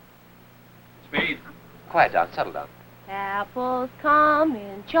Speed. Quiet down, settle down. Apples come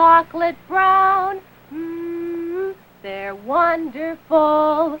in chocolate brown. They're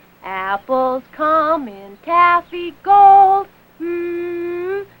wonderful. Apples come in taffy gold.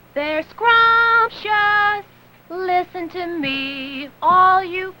 They're scrumptious. Listen to me, all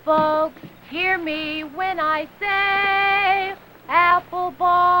you folks. Hear me when I say apple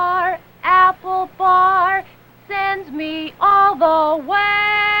bar sends me all the way.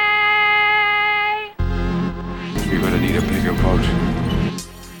 You're gonna need a bigger boat.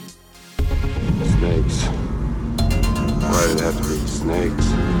 Snakes. Why did it have to be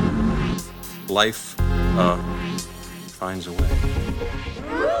snakes? Life, finds a way.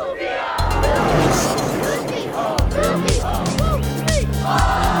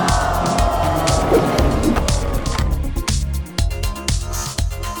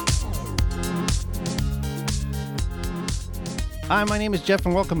 Hi, my name is Jeff,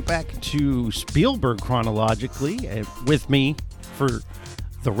 and welcome back to Spielberg Chronologically. And with me for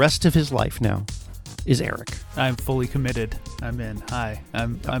the rest of his life now is Eric. I'm fully committed. I'm in. Hi,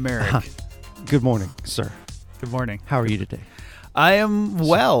 I'm Eric. Good morning, sir. Good morning. How are you today? I am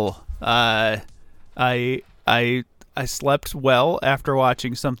well. I slept well after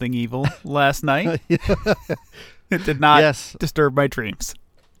watching Something Evil last night. It did not disturb my dreams.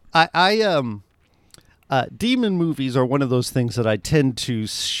 Demon movies are one of those things that I tend to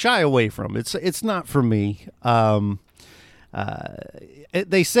shy away from. It's not for me.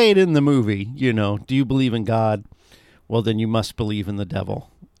 They say it in the movie, do you believe in God? Well, then you must believe in the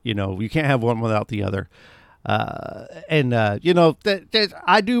devil. You can't have one without the other. I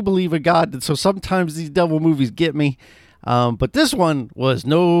do believe in God, and so sometimes these devil movies get me. But this one was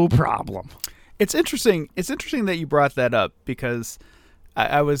no problem. It's interesting. It's interesting that you brought that up because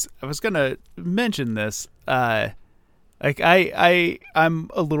I was gonna mention this. I'm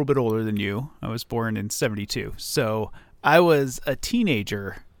a little bit older than you. I was born in 1972, so I was a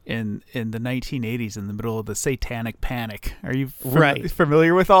teenager in the 1980s, in the middle of the Satanic Panic. Are you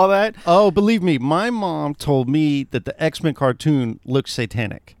familiar with all that? Oh, believe me, my mom told me that the X-Men cartoon looked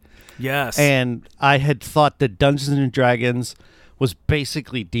satanic. Yes, and I had thought that Dungeons and Dragons was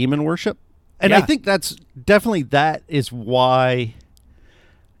basically demon worship, and I think that is why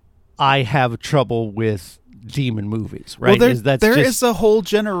I have trouble with demon movies, right? Well, there is a whole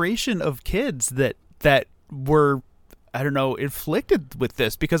generation of kids that were, I don't know, inflicted with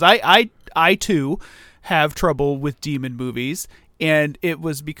this, because I too have trouble with demon movies, and it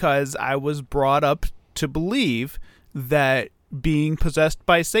was because I was brought up to believe that being possessed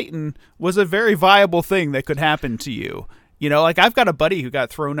by Satan was a very viable thing that could happen to you. I've got a buddy who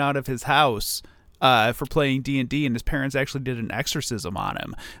got thrown out of his house for playing D&D, and his parents actually did an exorcism on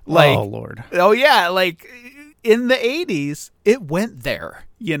him. Oh, Lord. Oh, yeah. In the 80s, it went there,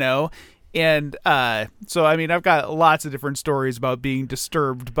 And so, I've got lots of different stories about being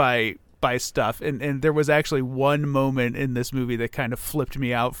disturbed by stuff. And there was actually one moment in this movie that kind of flipped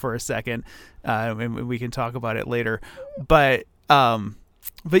me out for a second. And we can talk about it later. But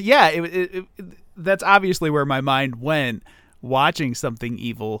yeah, that's obviously where my mind went watching Something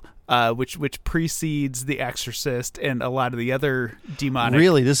Evil, which precedes The Exorcist and a lot of the other demonic.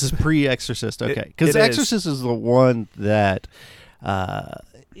 Really, this is pre-Exorcist, okay? Because Exorcist is the one that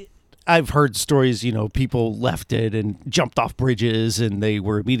I've heard stories. People left it and jumped off bridges, and they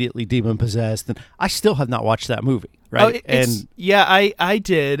were immediately demon possessed. And I still have not watched that movie, right? I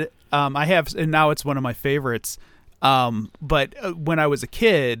did. I have, and now it's one of my favorites. But when I was a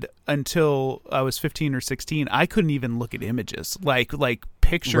kid, until I was 15 or 16, I couldn't even look at images. Like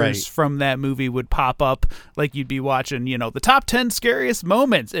pictures from that movie would pop up, like you'd be watching, the top 10 scariest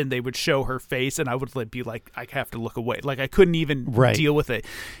moments, and they would show her face, and I would be like, I have to look away. Like I couldn't even deal with it.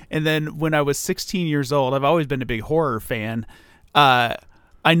 And then when I was 16 years old, I've always been a big horror fan. I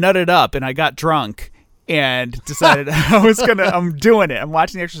nutted up and I got drunk and decided I'm doing it. I'm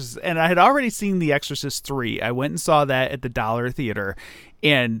watching The Exorcist, and I had already seen The Exorcist 3. I went and saw that at the Dollar Theater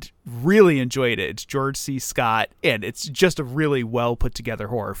and really enjoyed it. It's George C. Scott, and it's just a really well put together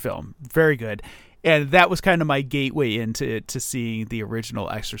horror film. Very good. And that was kind of my gateway into seeing the original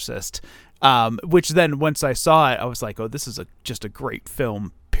Exorcist, which then once I saw it, I was like, oh, this is just a great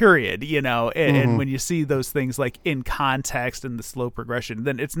film, period. And when you see those things like in context and the slow progression,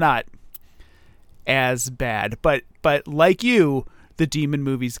 then it's not as bad. But like you, the demon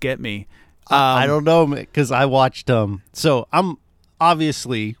movies get me. I don't know, because I watched so I'm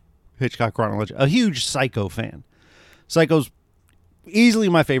obviously Hitchcock Chronology, a huge Psycho fan. Psycho's easily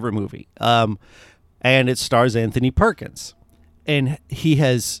my favorite movie, and it stars Anthony Perkins, and he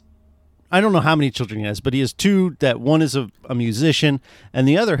has I don't know how many children he has, but he has two. That one is a musician, and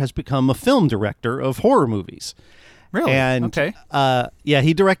the other has become a film director of horror movies. Really? And okay. Yeah,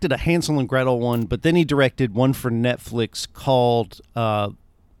 he directed a Hansel and Gretel one, but then he directed one for Netflix called "I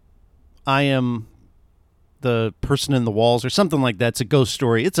Am the Person in the Walls" or something like that. It's a ghost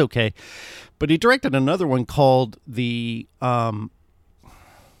story. It's okay, but he directed another one called the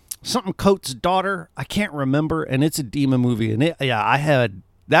something Coates' Daughter. I can't remember, and it's a demon movie. And I had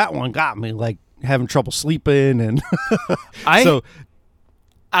that one got me like having trouble sleeping, and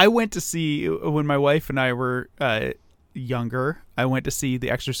I went to see, when my wife and I were younger, I went to see The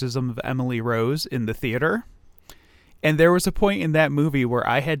Exorcism of Emily Rose in the theater. And there was a point in that movie where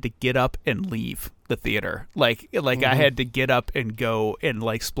I had to get up and leave the theater. Like I had to get up and go and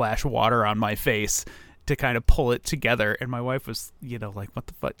like splash water on my face to kind of pull it together. And my wife was, like, what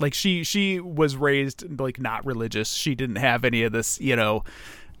the fuck? Like she was raised like not religious. She didn't have any of this, in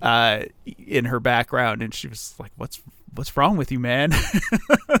her background. And she was like, what's wrong with you, man?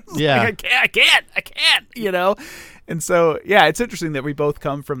 Yeah. Like, I can't, And so, yeah, it's interesting that we both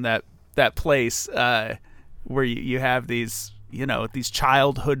come from that place where you have these, these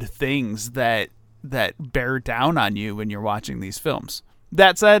childhood things that bear down on you when you're watching these films.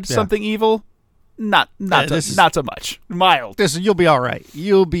 That said, Something Evil, not so much. Mild. You'll be all right.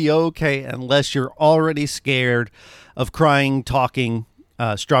 You'll be okay unless you're already scared of crying, talking,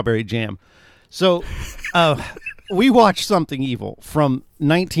 strawberry jam. So, we watched Something Evil from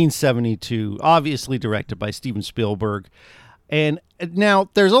 1972, obviously directed by Steven Spielberg. And now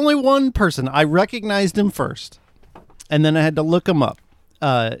there's only one person. I recognized him first, and then I had to look him up.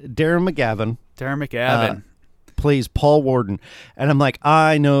 Darren McGavin plays Paul Warden. And I'm like,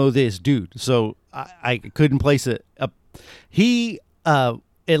 I know this dude. So I couldn't place it. He, at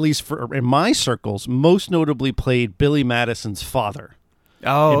least in my circles, most notably played Billy Madison's father.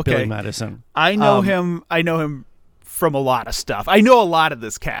 Oh, okay. Billy Madison. I know him from a lot of stuff. I know a lot of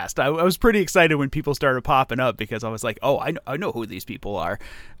this cast. I was pretty excited when people started popping up because I was like, oh, I know who these people are.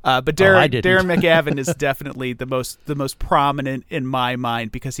 But Darren McGavin is definitely the most prominent in my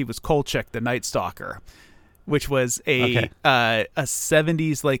mind because he was Kolchak the Night Stalker, which was a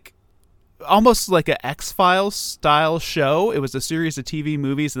 70s like almost like a X-Files style show. It was a series of TV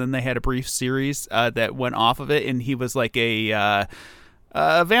movies, and then they had a brief series that went off of it, and he was like a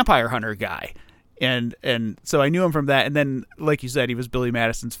vampire hunter guy. And so I knew him from that. And then, like you said, he was Billy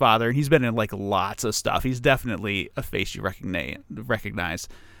Madison's father, and he's been in like lots of stuff. He's definitely a face you recognize.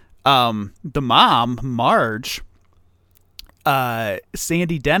 The mom, Marge,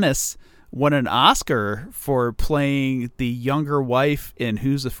 Sandy Dennis, won an Oscar for playing the younger wife in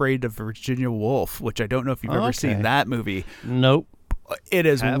Who's Afraid of Virginia Woolf, which I don't know if you've ever seen that movie. Nope. It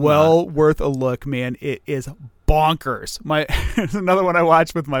is worth a look, man. It is bonkers. There's another one I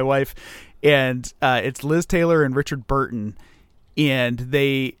watched with my wife, and it's Liz Taylor and Richard Burton, and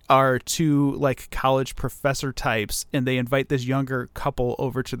they are two like college professor types, and they invite this younger couple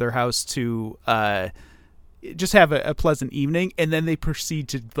over to their house to just have a pleasant evening, and then they proceed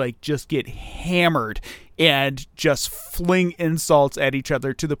to like just get hammered and just fling insults at each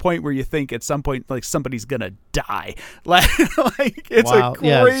other to the point where you think at some point like somebody's gonna die. Like it's a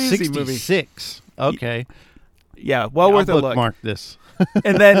crazy movie. 66. Okay. Yeah, well worth a look. Bookmark this.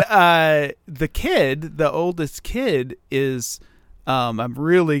 And then the oldest kid is, I'm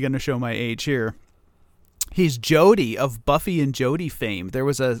really going to show my age here. He's Jody of Buffy and Jody fame. There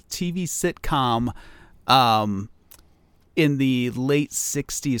was a TV sitcom in the late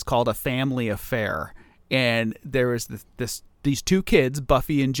 60s called A Family Affair. And there was these two kids,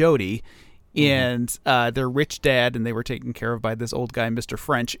 Buffy and Jody, and their rich dad, and they were taken care of by this old guy, Mr.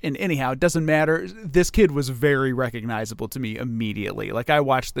 French. And anyhow, it doesn't matter. This kid was very recognizable to me immediately. Like, I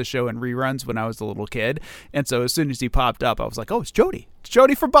watched the show in reruns when I was a little kid, and so as soon as he popped up, I was like, oh, it's Jody. It's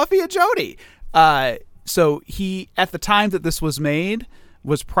Jody from Buffy and Jody. So he, at the time that this was made,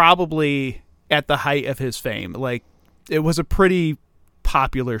 was probably at the height of his fame. Like, it was a pretty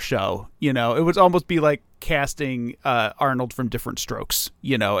popular show, it would almost be like casting Arnold from Different Strokes,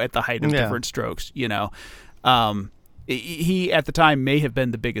 at the height of Different Strokes. He at the time may have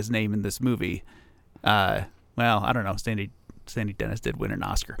been the biggest name in this movie. Well, I don't know. Sandy Dennis did win an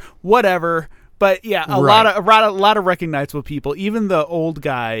Oscar, whatever. But yeah, a lot of recognizable people. Even the old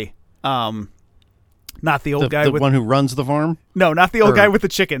guy. Not the old guy the with one who runs the farm. No, not the old guy with the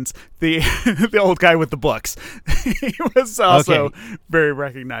chickens. The old guy with the books. He was also very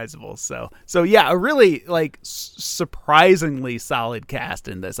recognizable. So yeah, a really like surprisingly solid cast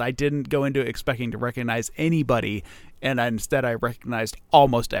in this. I didn't go into expecting to recognize anybody, and instead I recognized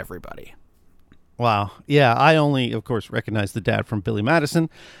almost everybody. Wow. Yeah, I only, of course, recognized the dad from Billy Madison.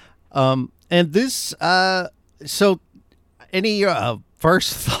 And this, so any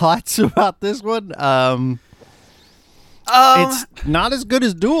first thoughts about this one? It's not as good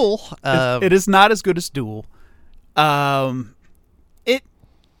as Duel. It is not as good as Duel.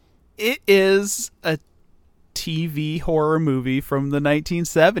 It is a TV horror movie from the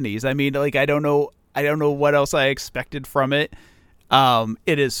 1970s. I mean, like, I don't know what else I expected from it.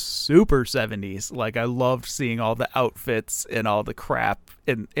 It is super 70s. Like, I loved seeing all the outfits and all the crap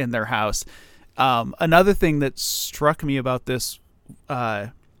in their house. Another thing that struck me about this,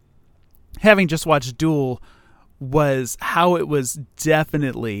 having just watched Duel, was how it was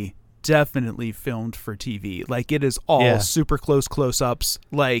definitely filmed for TV. Like, it is all super close-ups,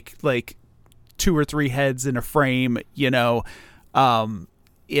 like 2 or 3 heads in a frame, and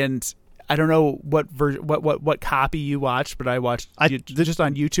I don't know what copy you watched, but I watched just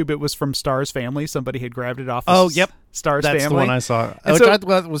on YouTube. It was from Star's Family. Somebody had grabbed it off of Star's Family. That's the one I saw. And Which I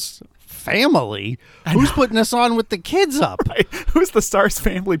thought was Family. Who's putting this on with the kids up? Right. Who's the Star's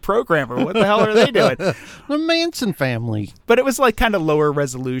Family programmer? What the hell are they doing? The Manson family. But it was like kind of lower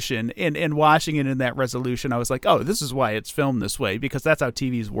resolution. And watching it in that resolution, I was like, oh, this is why it's filmed this way, because that's how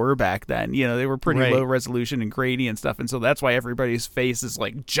TVs were back then. They were pretty low resolution and grainy and stuff. And so that's why everybody's face is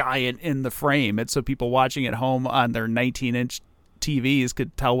like giant in the frame. It's so people watching at home on their 19-inch TVs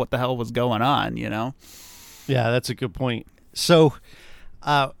could tell what the hell was going on, Yeah, that's a good point. So,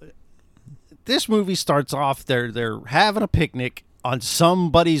 this movie starts off, they're having a picnic on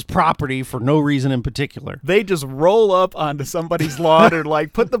somebody's property for no reason in particular. They just roll up onto somebody's lawn and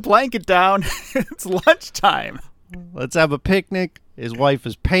like, put the blanket down. It's lunchtime. Let's have a picnic. His wife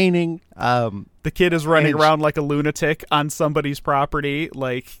is painting. The kid is running around like a lunatic on somebody's property,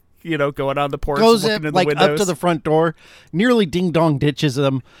 like, going on the porch, goes looking in the like windows. up to the front door, nearly ding dong ditches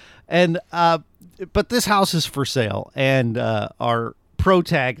them, and but this house is for sale, and our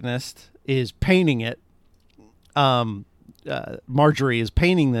protagonist is painting it. Marjorie is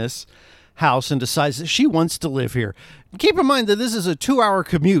painting this house and decides that she wants to live here. Keep in mind that this is a 2-hour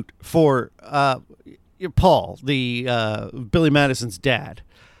commute for Paul, the Billy Madison's dad,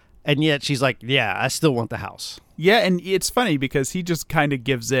 and yet she's like, "Yeah, I still want the house." Yeah, and it's funny because he just kind of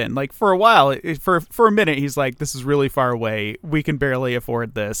gives in. Like, for a while, for a minute, he's like, "This is really far away. We can barely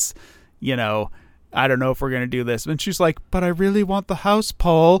afford this. I don't know if we're going to do this." And she's like, "But I really want the house,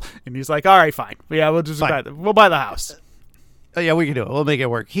 Paul." And he's like, "All right, fine. Yeah, we'll buy the house." Yeah, we can do it. We'll make it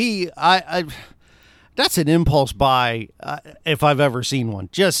work. That's an impulse buy if I've ever seen one.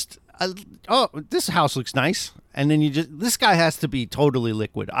 Just, this house looks nice. And then this guy has to be totally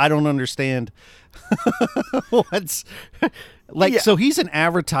liquid. I don't understand. So he's an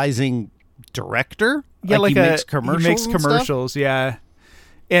advertising director? Yeah, he makes commercials. He makes commercials, yeah.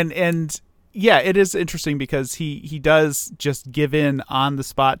 And yeah, it is interesting because he does just give in on the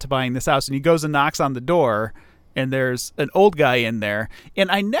spot to buying this house, and he goes and knocks on the door, and there's an old guy in there. And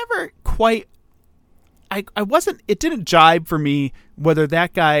I never quite, it didn't jibe for me whether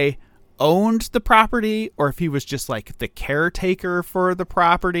that guy owned the property or if he was just like the caretaker for the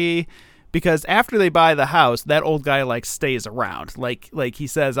property, because after they buy the house, that old guy like stays around. Like he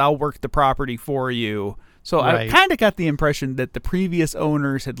says, "I'll work the property for you." So I kind of got the impression that the previous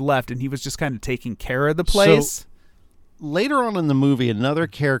owners had left and he was just kind of taking care of the place. So, later on in the movie, another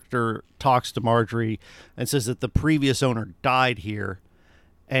character talks to Marjorie and says that the previous owner died here,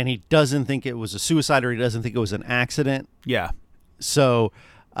 and he doesn't think it was a suicide, or he doesn't think it was an accident. Yeah. So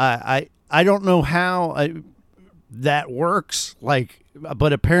I don't know how that works.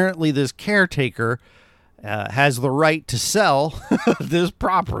 But apparently this caretaker has the right to sell this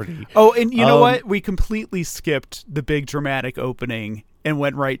property. Oh, and you know what? We completely skipped the big dramatic opening and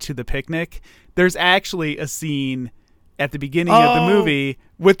went right to the picnic. There's actually a scene at the beginning of the movie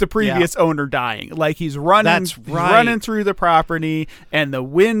with the previous owner dying. Like, he's running through the property, and the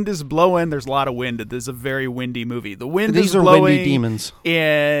wind is blowing. There's a lot of wind. This is a very windy movie. The wind is blowing. These are windy demons.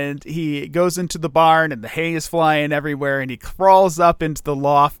 And he goes into the barn, and the hay is flying everywhere, and he crawls up into the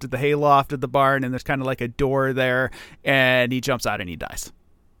loft, the hay loft of the barn, and there's kind of like a door there, and he jumps out and he dies.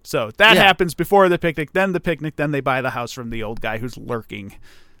 So that happens before the picnic, then they buy the house from the old guy who's lurking,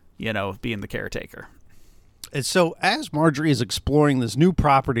 being the caretaker. And so as Marjorie is exploring this new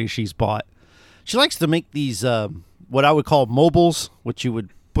property she's bought, she likes to make these, what I would call mobiles, which you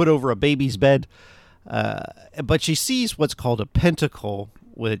would put over a baby's bed. But she sees what's called a pentacle,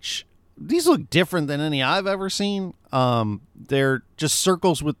 which these look different than any I've ever seen. They're just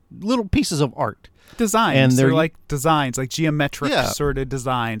circles with little pieces of art. Designs. And they're like designs, like geometric sort of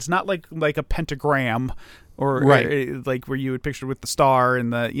designs, not like a pentagram or like where you would picture with the star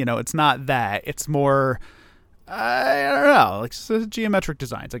and the, it's not that. It's more... I don't know, like geometric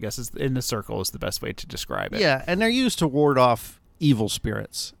designs, I guess, is in a circle is the best way to describe it. Yeah, and they're used to ward off evil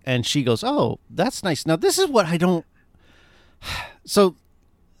spirits. And she goes, "Oh, that's nice." Now, this is what I don't. So,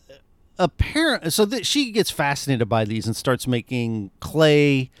 she gets fascinated by these and starts making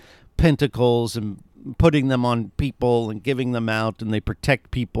clay pentacles and putting them on people and giving them out, and they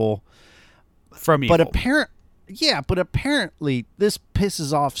protect people From evil. But apparently this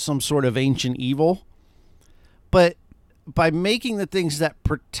pisses off some sort of ancient evil. But by making the things that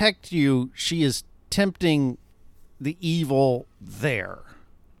protect you, she is tempting the evil there.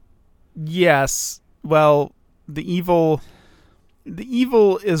 Yes. Well, the evil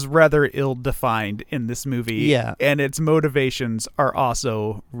is rather ill-defined in this movie. Yeah. And its motivations are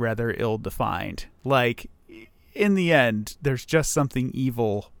also rather ill-defined. Like, in the end, there's just something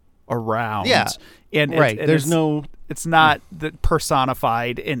evil around. Yeah. And right. It's not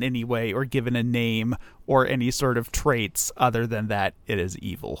personified in any way or given a name or any sort of traits other than that it is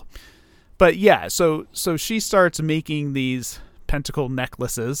evil. But yeah, so she starts making these pentacle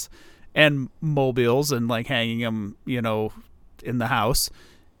necklaces and mobiles and like hanging them, in the house.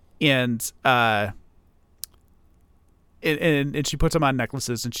 And she puts them on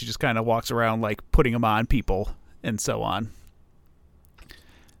necklaces, and she just kind of walks around like putting them on people and so on.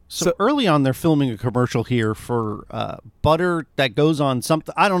 So early on, they're filming a commercial here for butter that goes on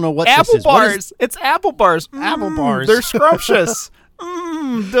something. I don't know what apple this is. Bars. It's apple bars. Apple bars. They're scrumptious.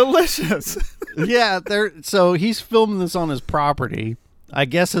 Delicious. Yeah, so he's filming this on his property, I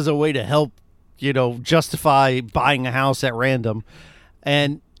guess, as a way to help, justify buying a house at random.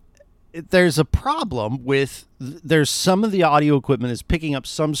 And there's a problem with there's some of the audio equipment is picking up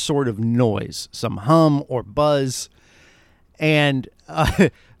some sort of noise, some hum or buzz. And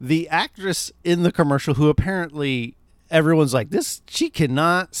the actress in the commercial, who apparently everyone's like, she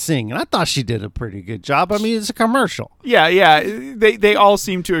cannot sing. And I thought she did a pretty good job. I mean, it's a commercial. Yeah. They all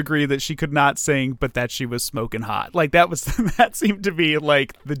seem to agree that she could not sing, but that she was smoking hot. Like that seemed to be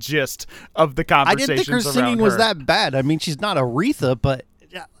like the gist of the conversations. I didn't think her singing was that bad. I mean, she's not Aretha, but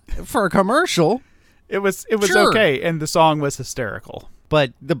for a commercial, it was sure. Okay. And the song was hysterical.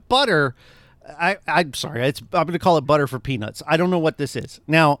 But the butter, I'm sorry, I'm going to call it butter for peanuts. I don't know what this is.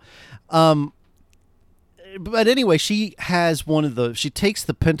 Now, but anyway, she has she takes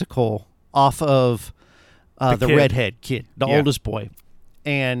the pentacle off of the redhead kid, the oldest boy,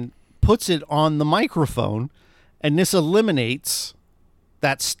 and puts it on the microphone, and this eliminates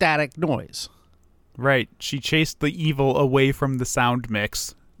that static noise. Right. She chased the evil away from the sound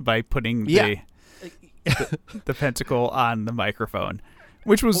mix by putting the pentacle on the microphone,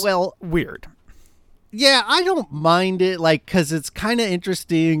 which was weird. Yeah, I don't mind it, because it's kind of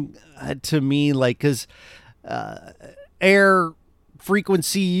interesting to me, because air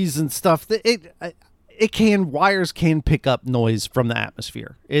frequencies and stuff, wires can pick up noise from the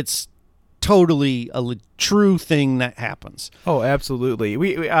atmosphere. It's totally a true thing that happens. Oh,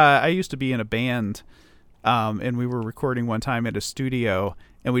 absolutely. I used to be in a band, and we were recording one time at a studio,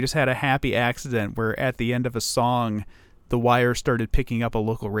 and we just had a happy accident where at the end of a song, the wire started picking up a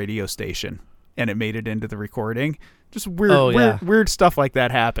local radio station. And it made it into the recording. Just weird stuff like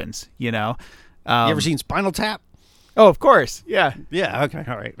that happens, You ever seen Spinal Tap? Oh, of course. Yeah. Yeah. Okay.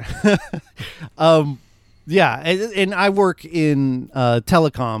 All right. Yeah. And I work in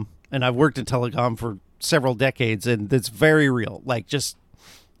telecom, and I've worked in telecom for several decades, and it's very real. Just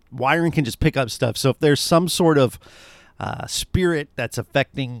wiring can just pick up stuff. So if there's some sort of spirit that's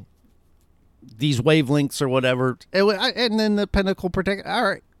affecting these wavelengths or whatever, and then the pentacle protect. All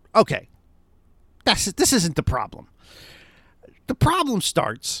right. Okay. This isn't the problem. The problem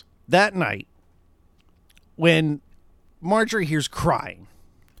starts that night when Marjorie hears crying.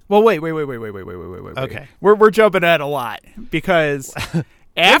 Well, wait. Okay. We're jumping at a lot because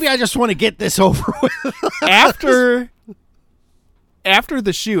maybe I just want to get this over with. after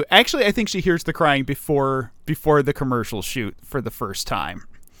the shoot, actually, I think she hears the crying before the commercial shoot for the first time.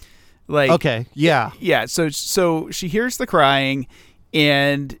 Okay, yeah. Yeah, so she hears the crying,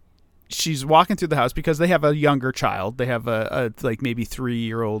 and she's walking through the house because they have a younger child. They have a maybe 2 or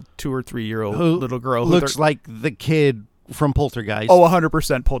 3 year old little girl who looks like the kid from Poltergeist. Oh,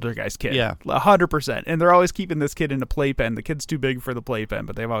 100% Poltergeist kid. Yeah, 100%. And they're always keeping this kid in a playpen. The kid's too big for the playpen,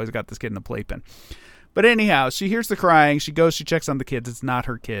 but they've always got this kid in a playpen. But anyhow, she hears the crying. She goes. She checks on the kids. It's not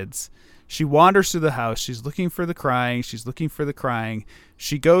her kids. She wanders through the house. She's looking for the crying.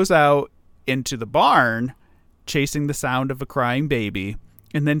 She goes out into the barn, chasing the sound of a crying baby.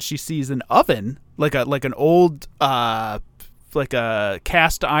 And then she sees an oven, like an old, like a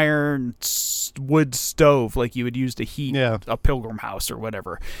cast iron wood stove, like you would use to heat a pilgrim house or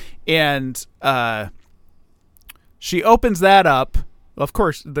whatever. And She opens that up. Of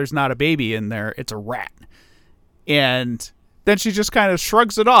course, there's not a baby in there. It's a rat. And then she just kind of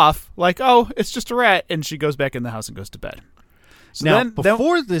shrugs it off like, oh, it's just a rat. And she goes back in the house and goes to bed. So Now, then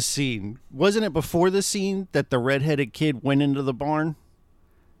before this scene, wasn't it before this scene that the redheaded kid went into the barn?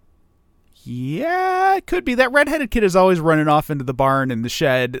 Yeah, it could be. That redheaded kid is always running off into the barn and the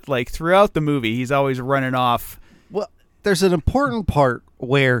shed. Like, throughout the movie, he's always running off. Well, there's an important part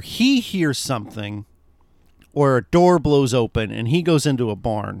where he hears something or a door blows open and he goes into a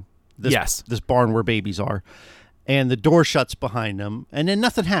barn. This barn where babies are. And the door shuts behind him. And then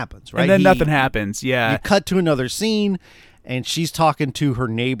nothing happens, right? And then nothing happens, yeah. You cut to another scene and she's talking to her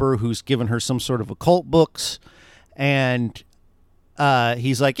neighbor who's given her some sort of occult books. And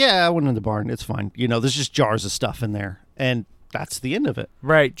he's like, yeah, I went in the barn. It's fine. You know, there's just jars of stuff in there. And that's the end of it.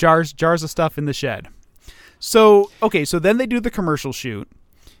 Right. Jars of stuff in the shed. So, okay, so then they do the commercial shoot.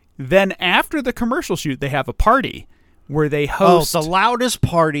 Then after the commercial shoot, they have a party where they host... the loudest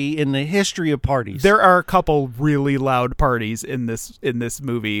party in the history of parties. There are a couple really loud parties in this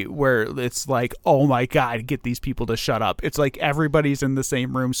movie where it's like, oh my God, get these people to shut up. It's like everybody's in the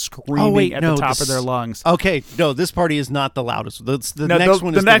same room screaming at the top of their lungs. Okay, no, this party is not the loudest. The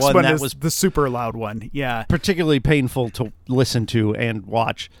next one is the super loud one. Yeah. Particularly painful to listen to and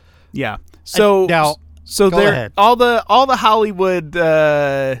watch. Yeah. So now... So Go there, ahead. all the Hollywood,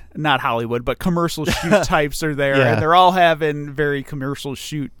 not Hollywood, but commercial shoot types are there, Yeah. and they're all having very commercial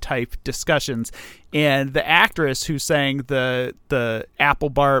shoot type discussions. And the actress who sang the apple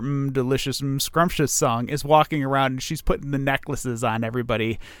bar delicious scrumptious song is walking around, and she's putting the necklaces on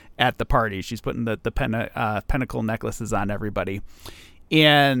everybody at the party. She's putting the pentacle necklaces on everybody,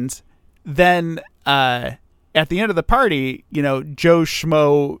 and then at the end of the party, you know, Joe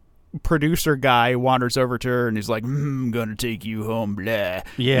Schmo producer guy wanders over to her and he's like, I'm gonna take you home, blah.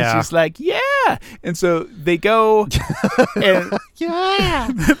 Yeah. And she's like, yeah. And so they go and Yeah.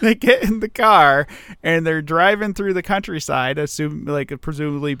 they get in the car and they're driving through the countryside,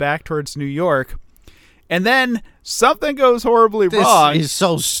 presumably back towards New York. And then something goes horribly wrong. This is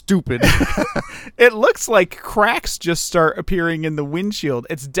so stupid. It looks like cracks just start appearing in the windshield.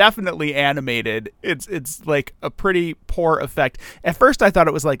 It's definitely animated. It's like a pretty poor effect. At first, I thought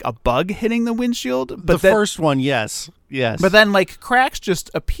it was like a bug hitting the windshield. But first one, yes. But then, like, cracks just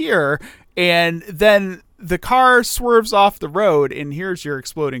appear, and then the car swerves off the road, and here's your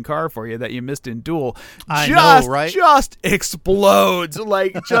exploding car for you that you missed in Duel. I know, right? Just explodes,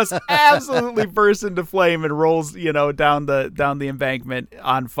 like just absolutely bursts into flame and rolls, you know, down the embankment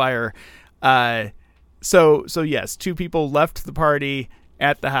on fire. So yes, two people left the party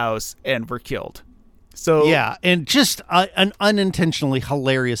at the house and were killed. So yeah, and just an unintentionally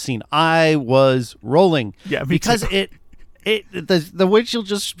hilarious scene. I was rolling. Yeah, me because too. the windshield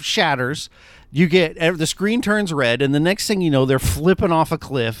just shatters. You get the screen turns red, and the next thing you know, they're flipping off a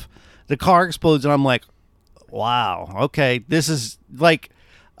cliff. The car explodes, and I'm like, "Wow, okay, this is like."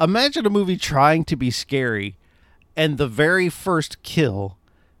 Imagine a movie trying to be scary, and the very first kill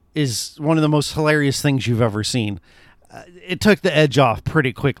is one of the most hilarious things you've ever seen. It took the edge off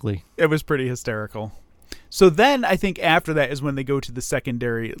pretty quickly. It was pretty hysterical. So then I think after that is when they go to the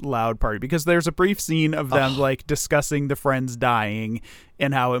secondary loud party, because there's a brief scene of them like discussing the friends dying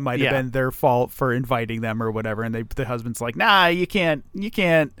and how it might have been their fault for inviting them or whatever. And the husband's like, nah, you can't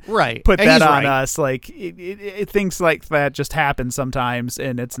Right. put And that he's on right. us. Like things like that just happen sometimes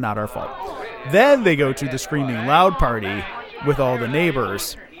and it's not our fault. Then they go to the screaming loud party with all the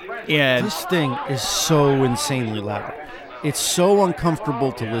neighbors. And This thing is so insanely loud. It's so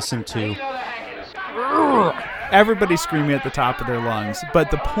uncomfortable to listen to. everybody's screaming at the top of their lungs. But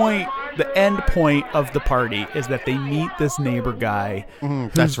the end point of the party is that they meet this neighbor guy.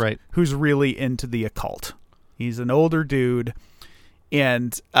 That's right. Who's really into the occult. He's an older dude,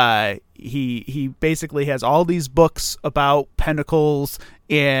 and he basically has all these books about pentacles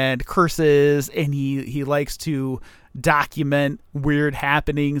and curses, and he likes to document weird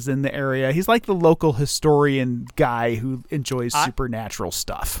happenings in the area. He's like the local historian guy who enjoys supernatural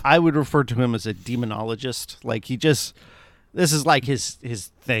stuff. I would refer to him as a demonologist. Like this is like his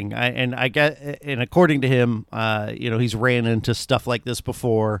thing. And according to him, he's ran into stuff like this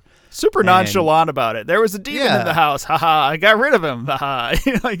before. Super nonchalant about it. There was a demon in the house. Haha, I got rid of him. Haha.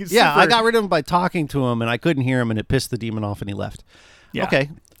 I got rid of him by talking to him, and I couldn't hear him, and it pissed the demon off, and he left. Yeah. Okay.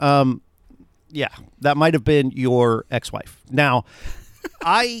 Yeah, that might have been your ex-wife. Now,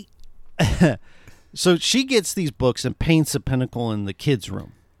 so she gets these books and paints a pentacle in the kids'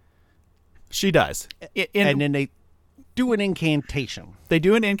 room. She does. And then they do an incantation. They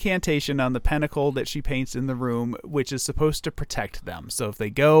do an incantation on the pentacle that she paints in the room, which is supposed to protect them. So if they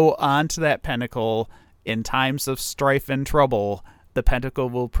go onto that pentacle In times of strife and trouble, the pentacle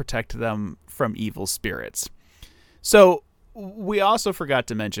will protect them from evil spirits. So we also forgot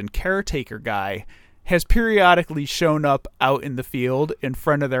to mention Caretaker Guy has periodically shown up out in the field in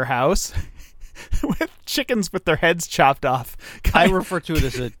front of their house with chickens with their heads chopped off. I refer to it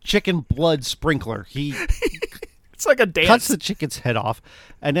as a chicken blood sprinkler. He It's like a dance. cuts the chicken's head off,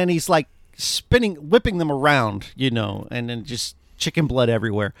 and then he's like whipping them around, and then just chicken blood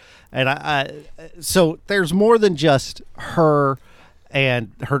everywhere. And so there's more than just her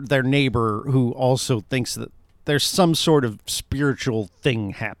and their neighbor who also thinks that there's some sort of spiritual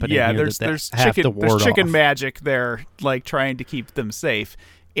thing happening. Yeah, here there's have to ward chicken off. magic there, like trying to keep them safe.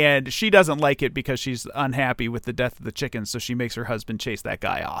 And she doesn't like it because she's unhappy with the death of the chickens, so she makes her husband chase that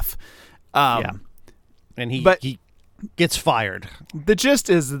guy off. Yeah, and he gets fired. The gist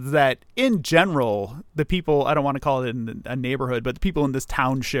is that in general, the people, I don't want to call it a neighborhood, but the people in this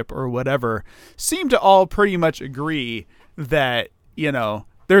township or whatever seem to all pretty much agree that,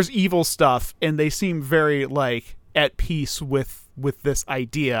 there's evil stuff, and they seem very like at peace with this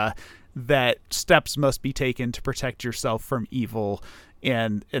idea that steps must be taken to protect yourself from evil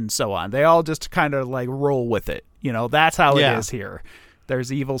and so on. They all just kind of like roll with it. That's how it is here.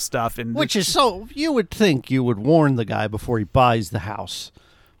 There's evil stuff, and which is so you would think you would warn the guy before he buys the house,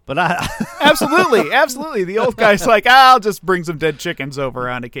 but absolutely. The old guy's like, I'll just bring some dead chickens over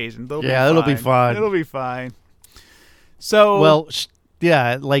on occasion. It'll be fine. So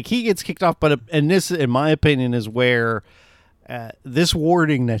like he gets kicked off, and this, in my opinion, is where this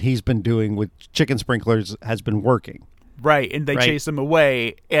warding that he's been doing with chicken sprinklers has been working. Right, and they chase him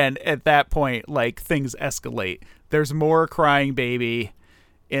away, and at that point, like, things escalate. There's more crying baby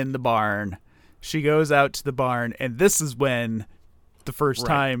in the barn. She goes out to the barn, and this is when the first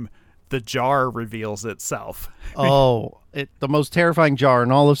time the jar reveals itself. The most terrifying jar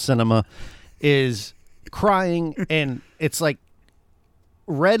in all of cinema is crying, and it's like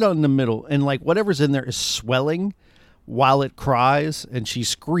red on the middle, and like whatever's in there is swelling while it cries, and she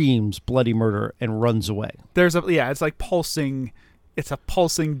screams bloody murder and runs away. It's like pulsing. It's a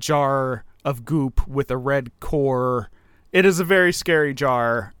pulsing jar of goop with a red core. It is a very scary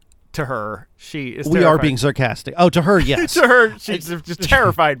jar to her. She is terrified. We are being sarcastic. Oh, to her, yes. To her, she's just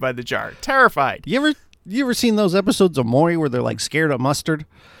terrified by the jar. Terrified. You ever seen those episodes of Maury where they're like scared of mustard?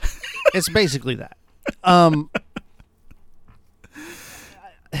 It's basically that.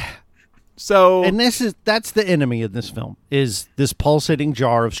 So, and that's the enemy of this film, is this pulsating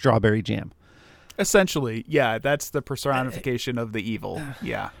jar of strawberry jam. Essentially, yeah, that's the personification of the evil.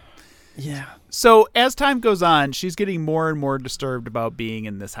 Yeah. Yeah. So as time goes on, she's getting more and more disturbed about being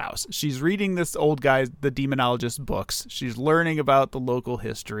in this house. She's reading this old guy, the demonologist books. She's learning about the local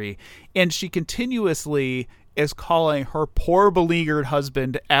history, and she continuously is calling her poor beleaguered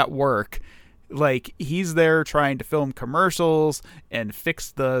husband at work. Like, he's there trying to film commercials and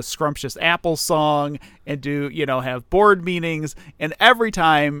fix the Scrumptious Apple song and do, have board meetings. And every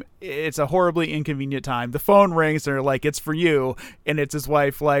time it's a horribly inconvenient time, the phone rings and they're like, it's for you. And it's his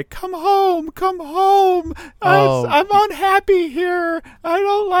wife like, come home. I'm unhappy here. I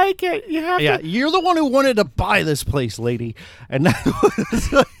don't like it. You're the one who wanted to buy this place, lady. And that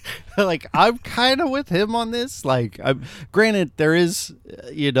was like, I'm kind of with him on this. Like, granted, there is,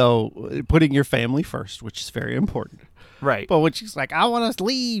 putting your family first, which is very important. Right. But when she's like, I want to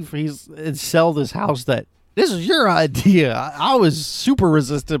leave, and sell this house that this is your idea. I was super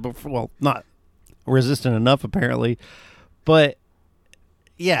resistant before. Well, not resistant enough, apparently. But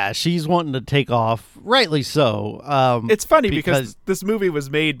yeah, she's wanting to take off, rightly so. It's funny because this movie was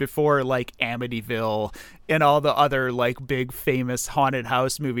made before like Amityville and all the other like big famous haunted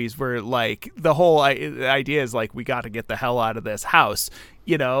house movies where like the whole idea is like, we got to get the hell out of this house,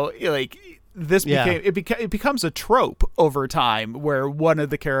 like this it becomes a trope over time where one of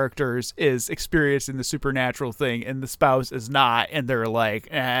the characters is experiencing the supernatural thing and the spouse is not, and they're like,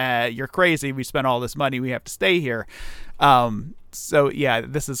 you're crazy, we spent all this money, we have to stay here. So yeah,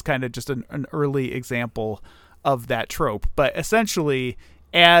 this is kind of just an early example of that trope. But essentially,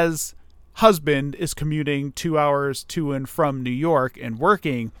 as husband is commuting 2 hours to and from New York and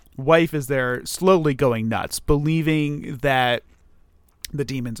working, wife is there slowly going nuts, believing that the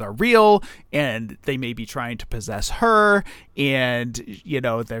demons are real and they may be trying to possess her. And,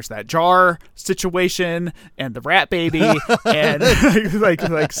 there's that jar situation and the rat baby and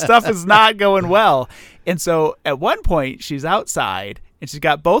like stuff is not going well. And so at one point she's outside and she's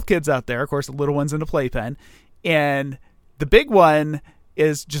got both kids out there. Of course, the little one's in a playpen, and the big one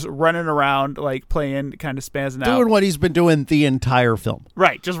is just running around, like playing, kind of spazzing out. Doing what he's been doing the entire film.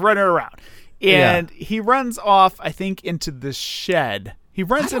 Right. Just running around. And he runs off, I think, into the shed He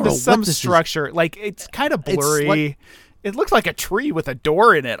runs I don't into know some what this is. structure. Like, it's kind of It's blurry. like- It looks like a tree with a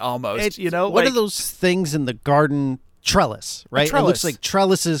door in it almost, It's you know? one like, of those things in the garden trellis, right? It trellis. looks like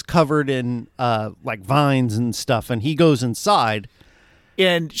trellises covered in like vines and stuff. And he goes inside.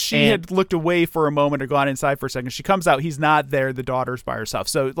 And she had looked away for a moment or gone inside for a second. She comes out. He's not there. The daughter's by herself.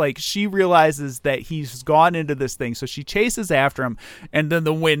 So, like, she realizes that he's gone into this thing. So she chases after him. And then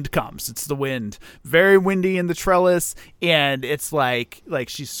the wind comes. It's the wind. Very windy in the trellis. And it's like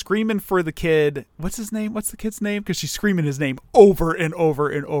she's screaming for the kid. What's his name? What's the kid's name? Because she's screaming his name over and over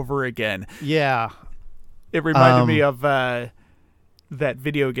and over again. Yeah. It reminded me of that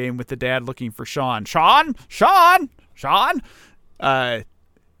video game with the dad looking for Sean. Sean! Sean! Sean!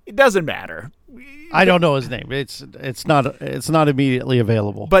 It doesn't matter. I don't know his name. It's not immediately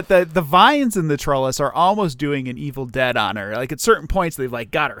available. But the vines in the trellis are almost doing an Evil Dead on her. Like, at certain points, they've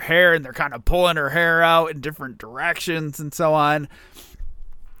like got her hair and they're kind of pulling her hair out in different directions and so on.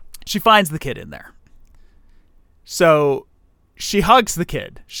 She finds the kid in there. So she hugs the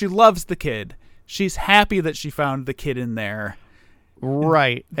kid. She loves the kid. She's happy that she found the kid in there.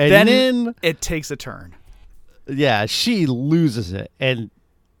 Right. And then it takes a turn. yeah, she loses it and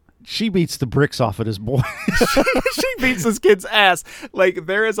she beats the bricks off of this boy. She beats this kid's ass. Like,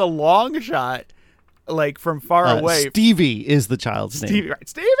 there is a long shot, like, from far away. Stevie is the child's Stevie, name. right?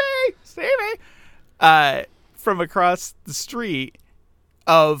 Stevie. From across the street,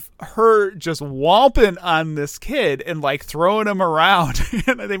 of her just whomping on this kid and like throwing him around.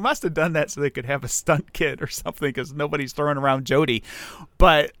 And they must have done that so they could have a stunt kid or something, because nobody's throwing around Jody.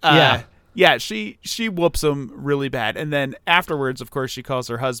 But yeah, she whoops him really bad. And then afterwards, of course, she calls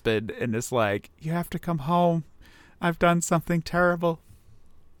her husband and is like, "You have to come home. I've done something terrible."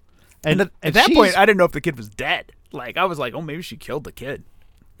 And at that point, I didn't know if the kid was dead. Like, I was like, oh, maybe she killed the kid.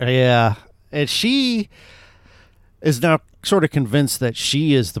 Yeah. And she is now sort of convinced that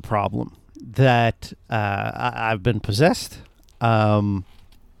she is the problem, that I've been possessed. And,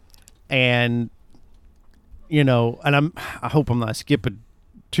 you know, and I hope I'm not skipping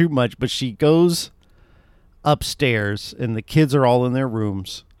too much, but she goes upstairs and the kids are all in their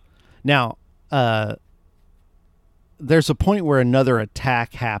rooms. Now, there's a point where another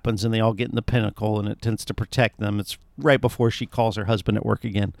attack happens and they all get in the pinnacle and it tends to protect them. It's right before she calls her husband at work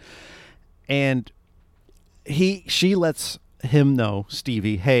again. And she lets him know,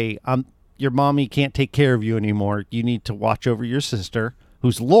 Stevie, hey, your mommy can't take care of you anymore. You need to watch over your sister,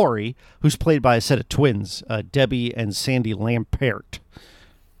 who's Lori, who's played by a set of twins, Debbie and Sandy Lampert.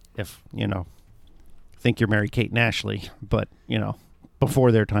 If, you know, think you're Mary-Kate and Ashley, but, you know,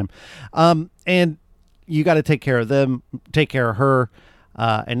 before their time. And you got to take care of them, take care of her.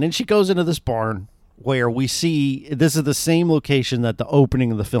 And then she goes into this barn where we see, this is the same location that the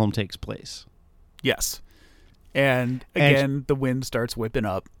opening of the film takes place. Yes. And again, the wind starts whipping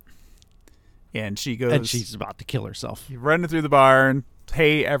up. And she goes... And she's about to kill herself. Running through the barn,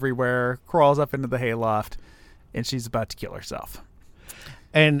 hay everywhere, crawls up into the hayloft, and she's about to kill herself.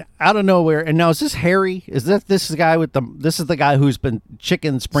 And out of nowhere, and now is this Harry? Is this the guy this is the guy who's been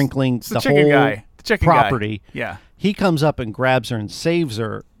chicken sprinkling the chicken whole guy. The chicken property. Guy. Yeah. He comes up and grabs her and saves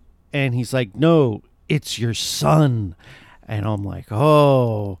her. And he's like, no, it's your son. And I'm like,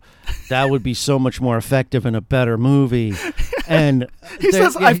 oh, that would be so much more effective in a better movie. And he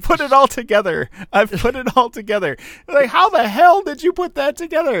says, I've put it all together. I've put it all together. Like, how the hell did you put that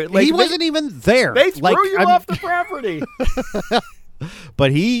together? Like, he wasn't even there. They threw you off the property.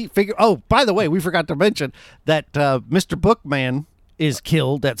 But he figured, oh, by the way, we forgot to mention that Mr. Bookman is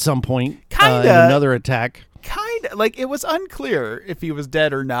killed at some point in another attack. Like, it was unclear if he was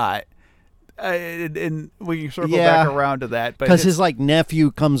dead or not. And we can circle back around to that, but because his like nephew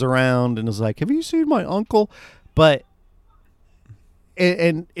comes around and is like, "Have you seen my uncle?" But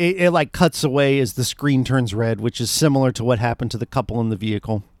it like cuts away as the screen turns red, which is similar to what happened to the couple in the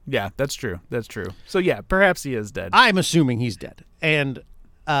vehicle. Yeah, that's true. That's true. So yeah, perhaps he is dead. I'm assuming he's dead, and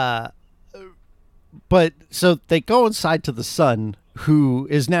but so they go inside to the son, who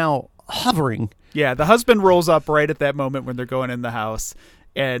is now hovering. Yeah, the husband rolls up right at that moment when they're going in the house.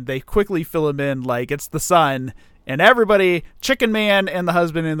 And they quickly fill him in like it's the son, and everybody, Chicken Man and the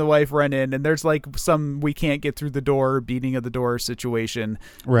husband and the wife run in, and there's like some we can't get through the door, beating of the door situation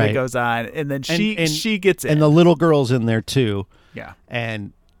that goes on, and then she gets in, and the little girl's in there too. Yeah,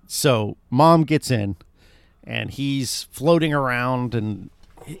 and so mom gets in, and he's floating around and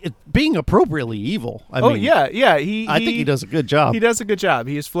being appropriately evil. I mean, yeah. I think he does a good job. He does a good job.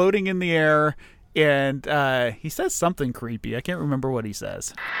 He is floating in the air. And he says something creepy. I can't remember what he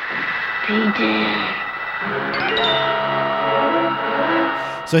says.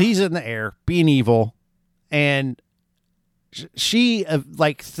 So he's in the air, being evil, and she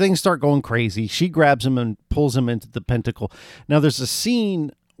like things start going crazy. She grabs him and pulls him into the pentacle. Now there's a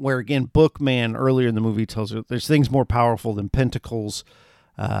scene where again Bookman earlier in the movie tells her there's things more powerful than pentacles,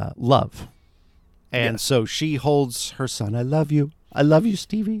 love. And so she holds her son. I love you,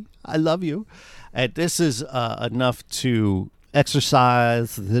 Stevie. I love you. And this is enough to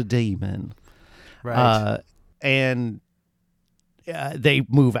exorcise the demon. Right. And they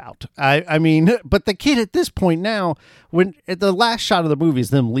move out. I mean, but the kid at this point now, when at the last shot of the movie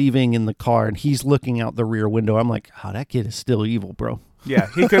is them leaving in the car and he's looking out the rear window, I'm like, oh, that kid is still evil, bro. Yeah,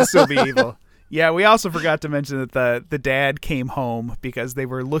 he could still be evil. Yeah, we also forgot to mention that the dad came home because they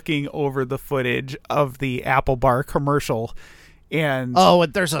were looking over the footage of the Apple Bar commercial, and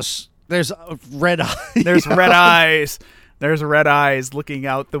there's a red eye. There's red eyes. There's red eyes looking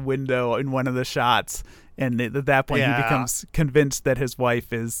out the window in one of the shots. And at that point, he becomes convinced that his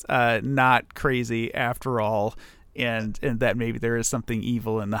wife is not crazy after all, and that maybe there is something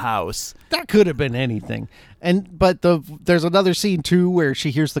evil in the house. That could have been anything. But there's another scene too where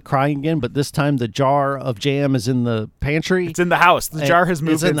she hears the crying again, but this time the jar of jam is in the pantry. It's in the house. The jar has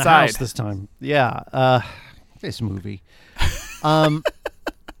moved inside. It's in the house this time. Yeah. This movie. I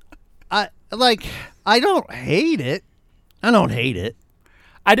don't hate it. I don't hate it.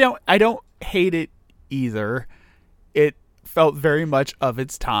 I don't hate it either. It felt very much of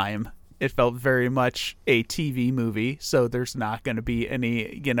its time. It felt very much a TV movie, so there's not going to be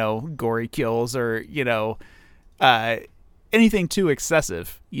any, gory kills or, anything too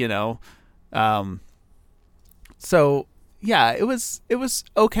excessive, So, yeah, it was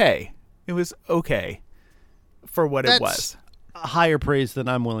okay. It was okay for what it was. A higher praise than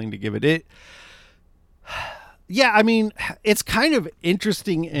I'm willing to give it. Yeah, I mean, it's kind of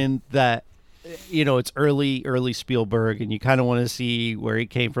interesting in that it's early Spielberg, and you kind of want to see where he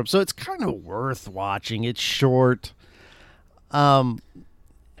came from. So it's kind of worth watching. It's short. And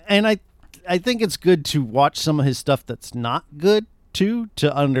I think it's good to watch some of his stuff that's not good, too,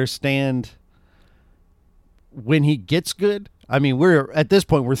 to understand when he gets good. I mean, at this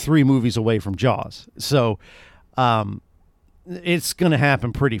point, we're 3 movies away from Jaws. So it's going to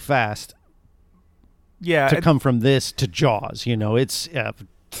happen pretty fast. Yeah. To come from this to Jaws, it's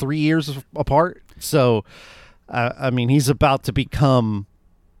 3 years apart. So, I mean, he's about to become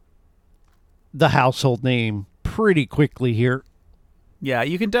the household name pretty quickly here. Yeah,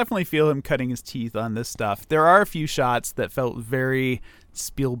 you can definitely feel him cutting his teeth on this stuff. There are a few shots that felt very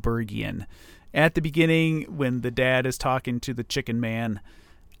Spielbergian. At the beginning, when the dad is talking to the chicken man,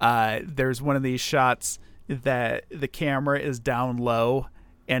 there's one of these shots that the camera is down low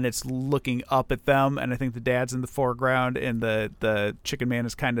and it's looking up at them, and I think the dad's in the foreground and the chicken man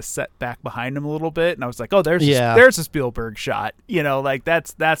is kind of set back behind him a little bit, and I was like, oh, there's a Spielberg shot.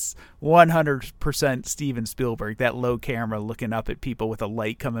 That's 100% Steven Spielberg, that low camera looking up at people with a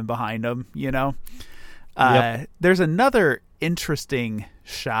light coming behind them, Yep. There's another interesting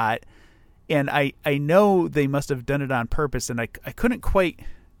shot, and I know they must have done it on purpose, and I couldn't quite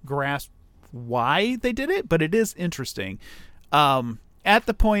grasp why they did it, but it is interesting. At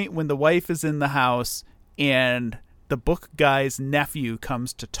the point when the wife is in the house and the book guy's nephew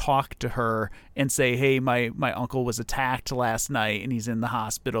comes to talk to her and say, hey, my uncle was attacked last night and he's in the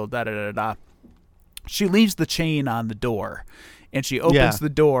hospital, da-da-da-da. She leaves the chain on the door, and she opens the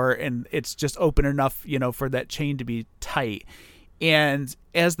door, and it's just open enough, for that chain to be tight. And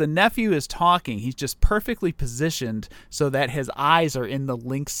as the nephew is talking, he's just perfectly positioned so that his eyes are in the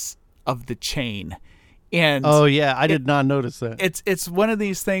links of the chain. And I did not notice that. It's one of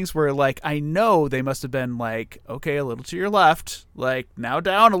these things where, like, I know they must have been like, okay, a little to your left, like now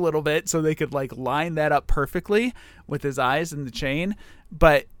down a little bit, so they could like line that up perfectly with his eyes in the chain.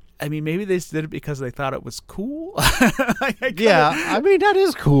 But I mean, maybe they did it because they thought it was cool. I mean, that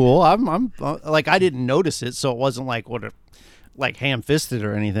is cool. I'm like, I didn't notice it, so it wasn't like ham-fisted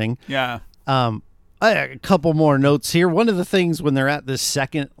or anything. Yeah. A couple more notes here. One of the things when they're at this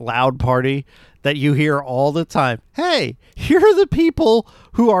second loud party that you hear all the time, hey, here are the people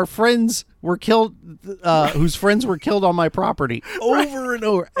whose friends were killed on my property. Over and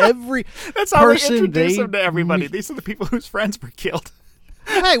over. Every That's how person they introduce them to everybody. These are the people whose friends were killed.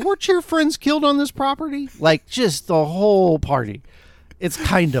 Hey, weren't your friends killed on this property? Like, just the whole party. It's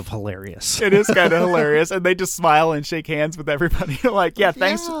kind of hilarious. It is kind of hilarious, and they just smile and shake hands with everybody. Like,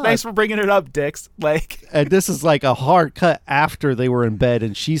 thanks for bringing it up, dicks. Like, and this is like a hard cut after they were in bed,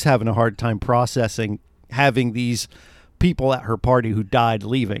 and she's having a hard time processing having these people at her party who died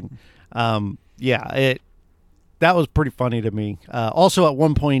leaving. That was pretty funny to me. Also, at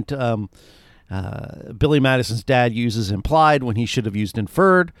one point, Billy Madison's dad uses implied when he should have used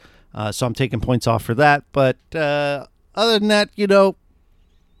inferred. So I'm taking points off for that, but. other than that,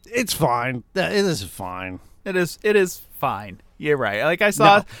 it's fine. It is fine. It is fine. You're right. Like I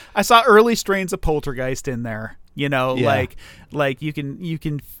saw early strains of Poltergeist in there. Yeah. Like you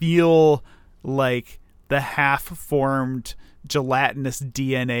can feel like the half-formed gelatinous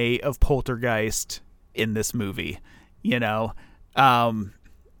DNA of Poltergeist in this movie. But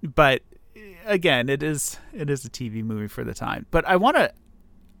again, it is a TV movie for the time. But I want to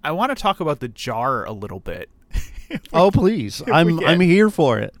talk about The Jar a little bit. Oh, please. I'm here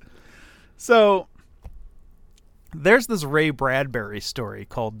for it. So there's this Ray Bradbury story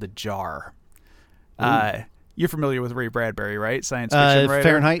called The Jar. You're familiar with Ray Bradbury, right? Science fiction writer.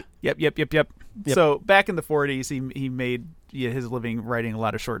 Fahrenheit? Yep. So back in the 40s, he made his living writing a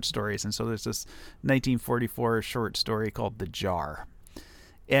lot of short stories. And so there's this 1944 short story called The Jar.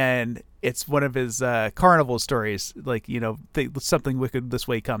 And it's one of his carnival stories, like, something wicked this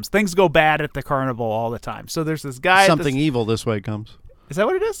way comes. Things go bad at the carnival all the time. So there's this guy. Something evil this way comes. Is that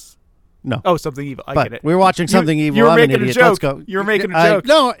what it is? No. Oh, Something Evil. I get it. We're watching Something Evil. You were I'm making an a idiot. joke. Let's go. You were making a joke.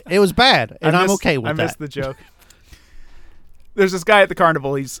 No, it was bad, and I'm okay with that. I missed the joke. There's this guy at the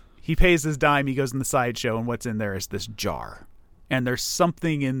carnival. He pays his dime. He goes in the sideshow, and what's in there is this jar. And there's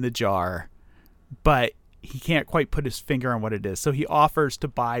something in the jar, but he can't quite put his finger on what it is. So he offers to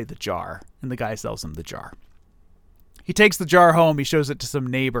buy the jar, and the guy sells him the jar. He takes the jar home. He shows it to some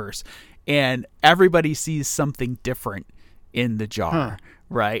neighbors, and everybody sees something different in the jar,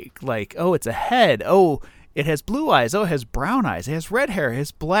 right? Like, oh, it's a head. Oh, it has blue eyes. Oh, it has brown eyes. It has red hair. It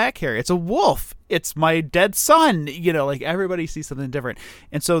has black hair. It's a wolf. It's my dead son. Like everybody sees something different.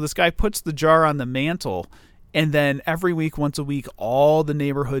 And so this guy puts the jar on the mantle, and then every week, once a week, all the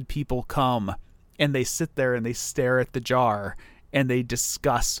neighborhood people come and they sit there and they stare at the jar and they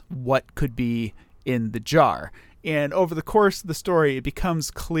discuss what could be in the jar. And over the course of the story, it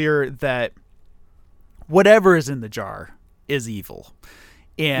becomes clear that whatever is in the jar is evil.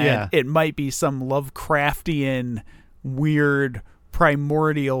 And it might be some Lovecraftian, weird,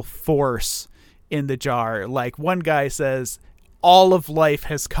 primordial force in the jar. Like one guy says, all of life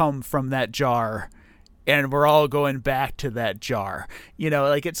has come from that jar, and we're all going back to that jar.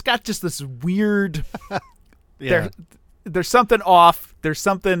 Like it's got just this weird... There's something off. There's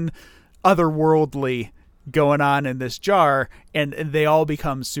something otherworldly going on in this jar, and they all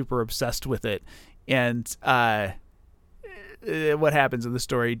become super obsessed with it. And what happens in the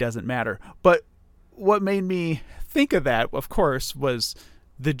story doesn't matter. But what made me think of that, of course, was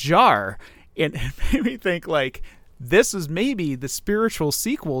the jar. And it made me think, like, this is maybe the spiritual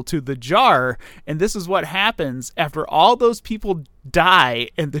sequel to The Jar, and this is what happens after all those people die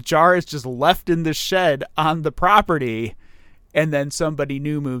and the jar is just left in the shed on the property, and then somebody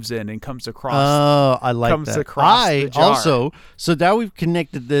new moves in and comes across. Oh, I like comes that. Across the jar. Also, so now we've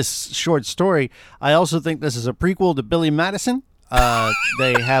connected this short story. I also think this is a prequel to Billy Madison.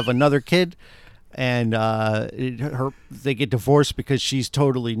 They have another kid, and they get divorced because she's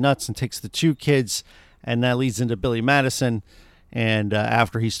totally nuts and takes the two kids, and that leads into Billy Madison. And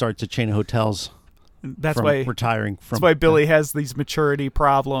after he starts a chain of hotels, that's why retiring from. That's why Billy has these maturity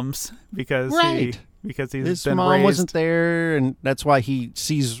problems because because his been mom raised. wasn't there, and that's why he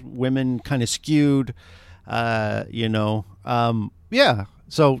sees women kind of skewed. So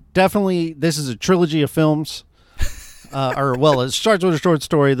definitely, this is a trilogy of films. It starts with a short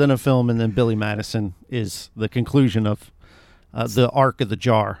story, then a film, and then Billy Madison is the conclusion of the arc of the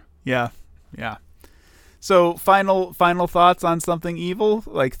jar. Yeah. So final thoughts on Something Evil?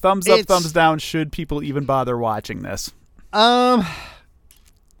 Like thumbs up, thumbs down. Should people even bother watching this?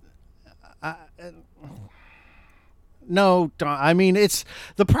 No, I mean,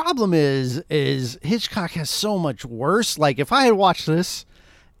 the problem is Hitchcock has so much worse. Like if I had watched this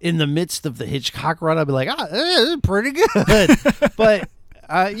in the midst of the Hitchcock run, I'd be like, this is pretty good. But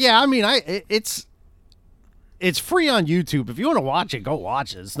I mean, it's free on YouTube. If you want to watch it, go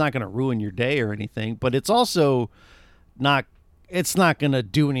watch it. It's not going to ruin your day or anything, but it's also not going to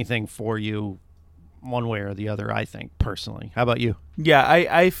do anything for you one way or the other, I think, personally. How about you? Yeah,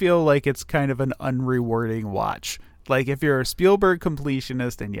 I feel like it's kind of an unrewarding watch. Like if you're a Spielberg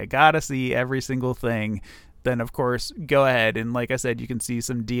completionist and you got to see every single thing, then of course go ahead. And like I said, you can see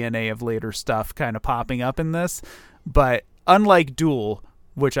some DNA of later stuff kind of popping up in this. But unlike Duel,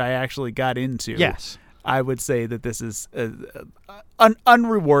 which I actually got into, yes, I would say that this is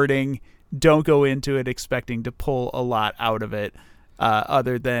unrewarding. Don't go into it expecting to pull a lot out of it,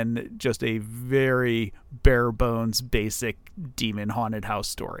 other than just a very bare bones, basic demon haunted house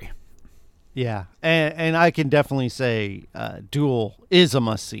story. Yeah, and I can definitely say Duel is a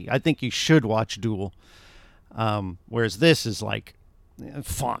must-see. I think you should watch Duel, whereas this is like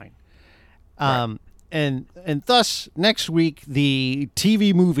fine. Right. and thus next week the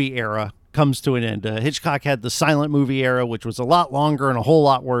TV movie era comes to an end. Hitchcock had the silent movie era, which was a lot longer and a whole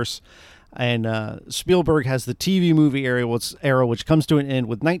lot worse. And Spielberg has the TV movie era, which comes to an end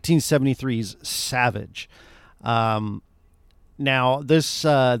with 1973's Savage. Now, this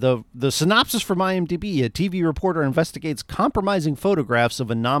the synopsis from IMDb: a TV reporter investigates compromising photographs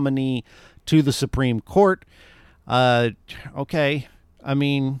of a nominee to the Supreme Court. Okay, I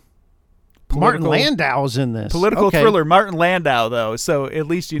mean, Martin Landau's in this. Political thriller, Martin Landau, though, so at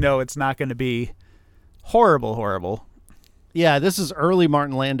least you know it's not going to be horrible. Yeah, this is early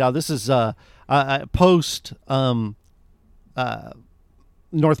Martin Landau. This is post North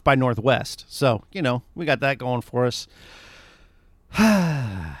by Northwest. So, you know, we got that going for us.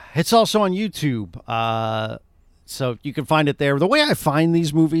 It's also on YouTube. So you can find it there. The way I find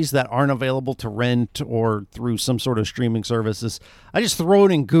these movies that aren't available to rent or through some sort of streaming services, I just throw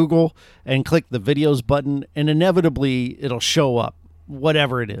it in Google and click the videos button, and inevitably it'll show up,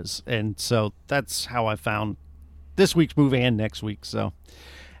 whatever it is. And so that's how I found this week's movie and next week. So,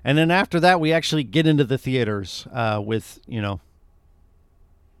 and then after that, we actually get into the theaters with, you know,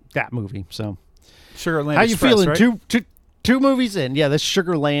 that movie. So, Sugarland how Express, you feeling? Right? Two movies in. Yeah, that's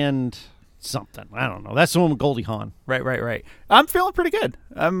Sugarland something. I don't know. That's the one with Goldie Hawn. Right. I'm feeling pretty good.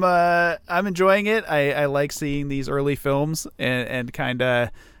 I'm enjoying it. I like seeing these early films and kind of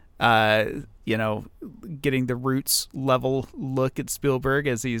you know, getting the roots level look at Spielberg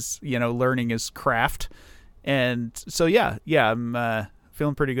as he's, you know, learning his craft. And so yeah, I'm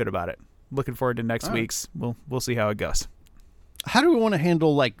feeling pretty good about it. Looking forward to next week's. We'll see how it goes. How do we want to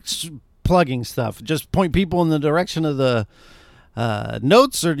handle like plugging stuff? Just point people in the direction of the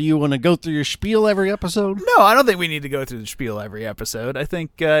notes, or do you want to go through your spiel every episode? No, I don't think we need to go through the spiel every episode. I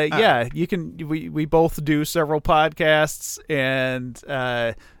think you can. We both do several podcasts and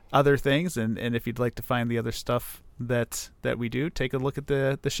other things, and if you'd like to find the other stuff that we do, take a look at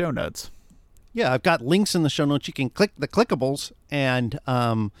the show notes. Yeah, I've got links in the show notes. You can click the clickables and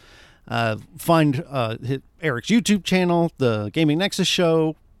find Eric's YouTube channel, the Gaming Nexus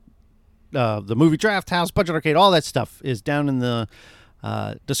show, the movie Draft House, Budget Arcade, all that stuff is down in the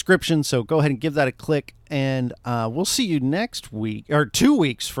description. So go ahead and give that a click, and we'll see you next week or 2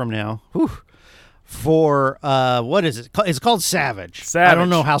 weeks from now. Whew, for what is it? It's called Savage. I don't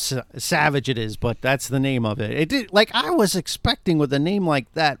know how savage it is, but that's the name of it. It did, like I was expecting with a name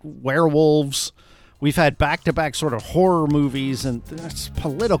like that, werewolves. We've had back-to-back sort of horror movies, and it's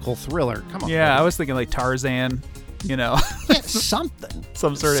political thriller. Come on. Yeah, buddy. I was thinking like Tarzan, you know. Yeah, something.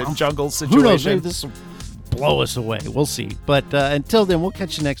 Some sort of jungle situation. Who knows? Maybe this will blow us away. We'll see. But until then, we'll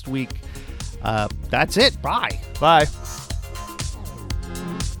catch you next week. That's it. Bye. Bye.